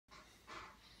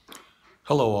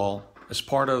Hello all. As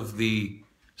part of the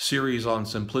series on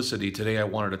simplicity, today I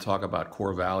wanted to talk about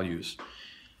core values.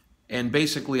 And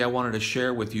basically I wanted to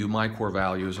share with you my core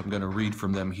values. I'm going to read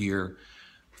from them here.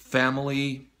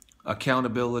 Family,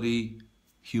 accountability,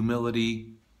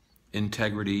 humility,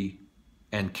 integrity,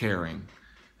 and caring.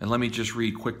 And let me just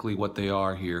read quickly what they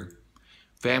are here.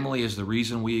 Family is the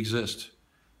reason we exist.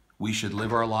 We should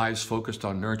live our lives focused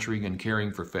on nurturing and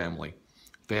caring for family.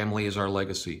 Family is our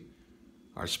legacy.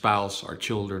 Our spouse, our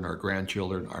children, our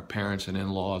grandchildren, our parents and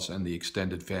in-laws, and the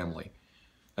extended family.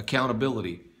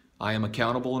 Accountability. I am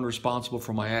accountable and responsible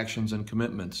for my actions and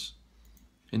commitments.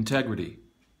 Integrity.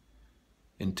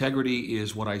 Integrity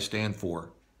is what I stand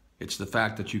for. It's the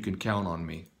fact that you can count on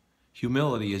me.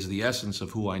 Humility is the essence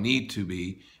of who I need to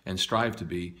be and strive to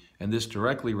be, and this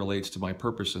directly relates to my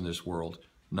purpose in this world,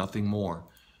 nothing more.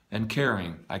 And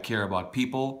caring. I care about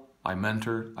people, I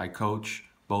mentor, I coach,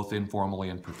 both informally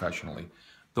and professionally.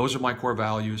 Those are my core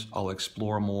values. I'll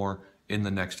explore more in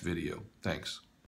the next video. Thanks.